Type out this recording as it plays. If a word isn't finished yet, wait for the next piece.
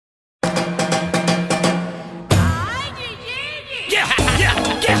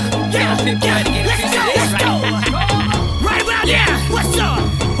Let's go. Right about now. What's up?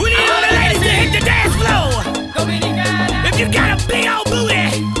 We need all the ladies to hit the dance floor. If you got a big old booty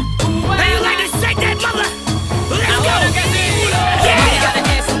and you like to shake that mother, let's go. Yeah. Got an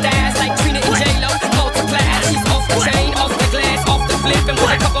ass and thighs like Trina and J-Lo. Multiply, she's off the chain, off the glass, off the flip. And with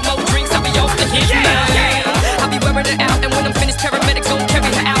a couple more drinks, I'll be off the hit. I'll be wearing her out, and when I'm finished, paramedics gon' carry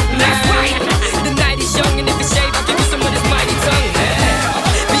her out. That's right. The night is young, and if it's shaved, I'll give you some of this mighty tongue.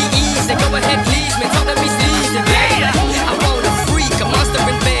 Be easy, go ahead, please, man. Talk to me, sleazy, baby. I want a freak, a monster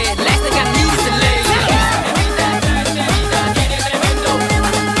in bed. Last thing I need is a lady.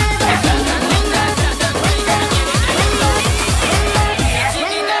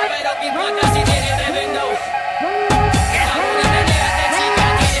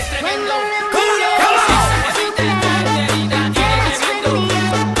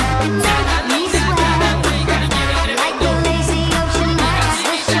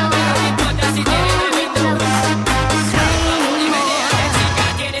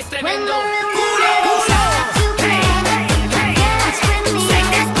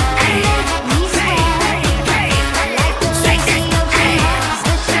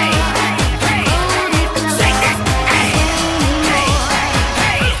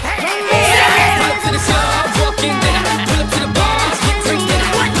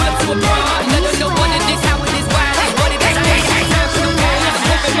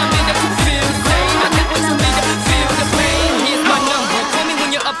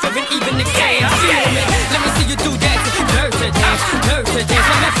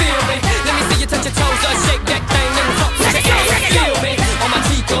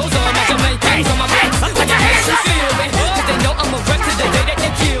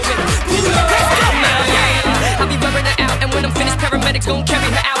 Gon' carry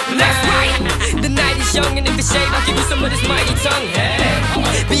her out now. The night is young, and if it's shaved, I'll give you some of this mighty tongue.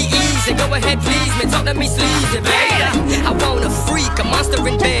 Hey, be easy, go ahead, please, man. Talk to me, sleazy, baby. I want a freak, a monster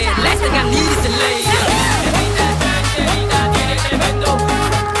in bed. Last thing I need is a lady.